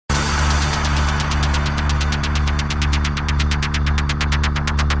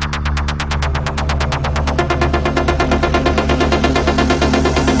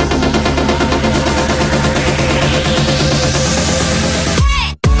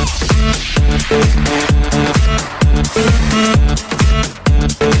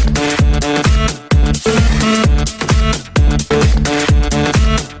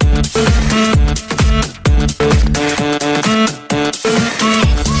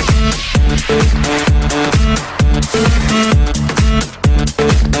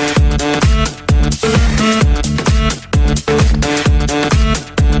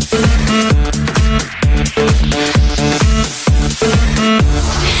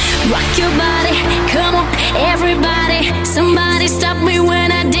everybody, somebody stop me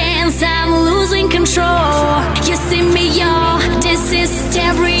when I dance, I'm losing control. You see me, y'all, this is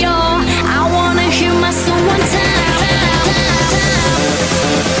stereo. I wanna hear my song one time.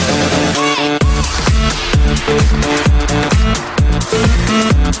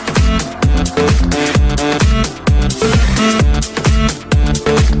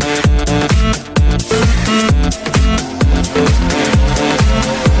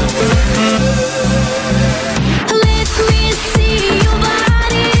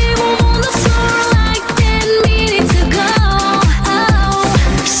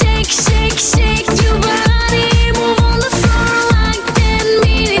 Shake your body.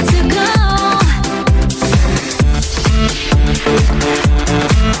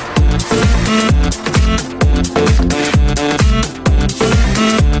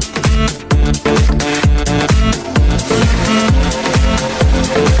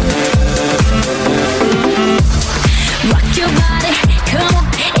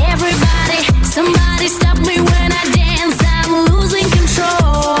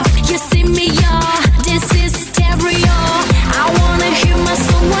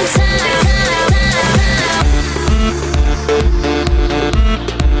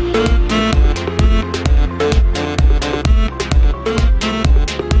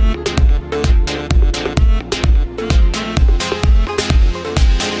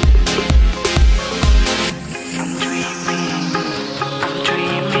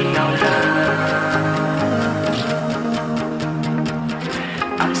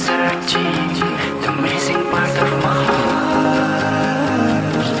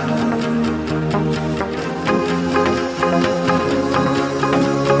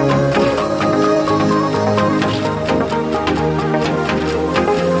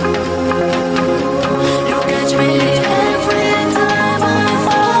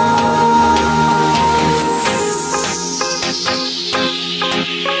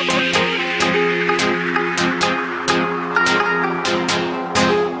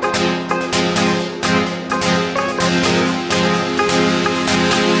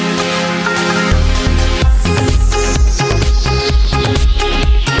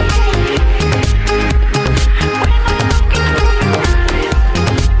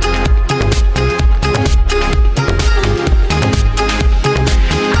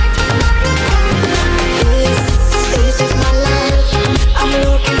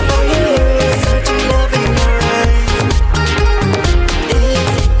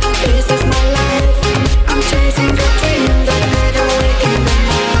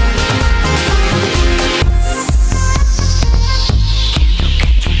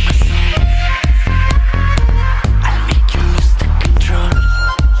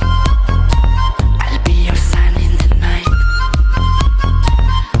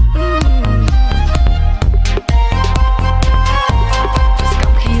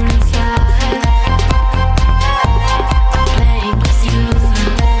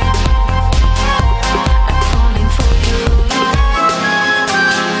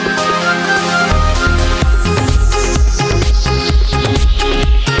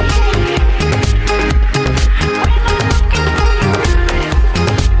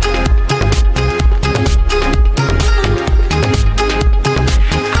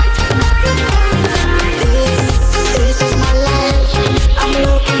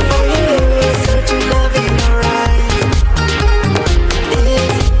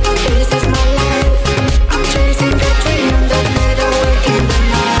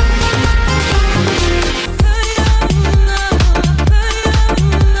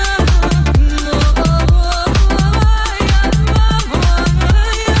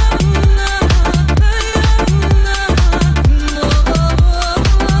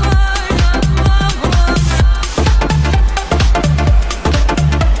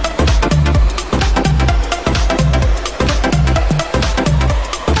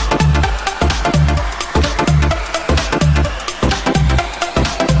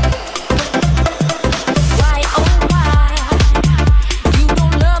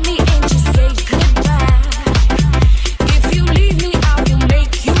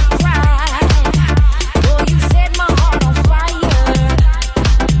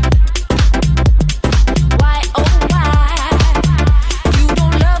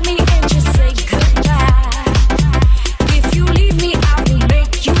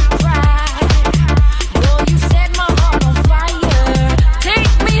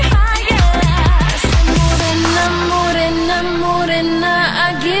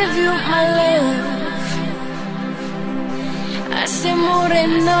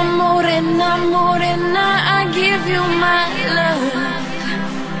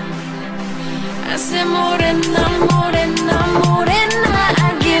 say morena, morena, morena,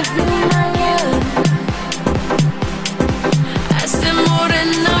 I give you my love. I say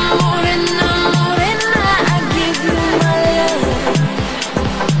morena, morena, morena, I give you my love.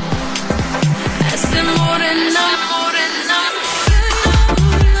 I say morena, morena.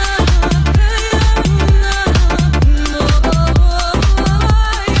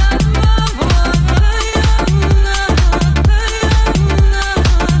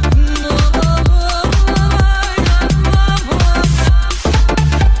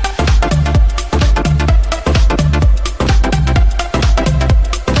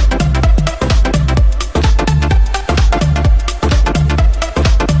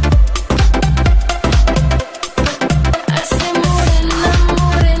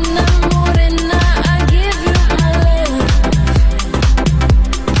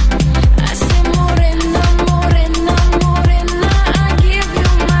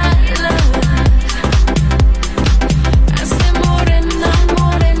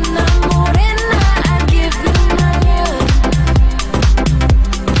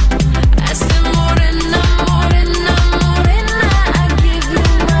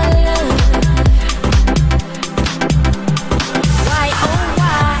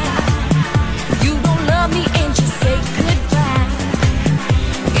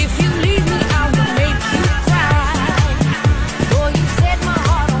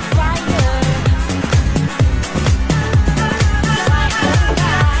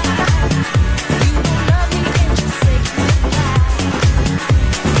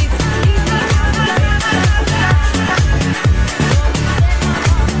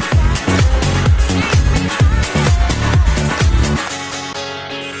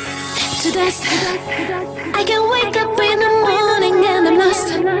 I can wake up in the morning and I'm lost.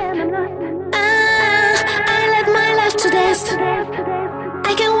 I let my life to dust.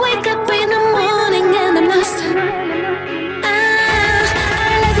 I can wake up in the morning and I'm lost. I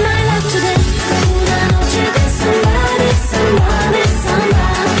let my life to dust. Una noche de somebody, somebody.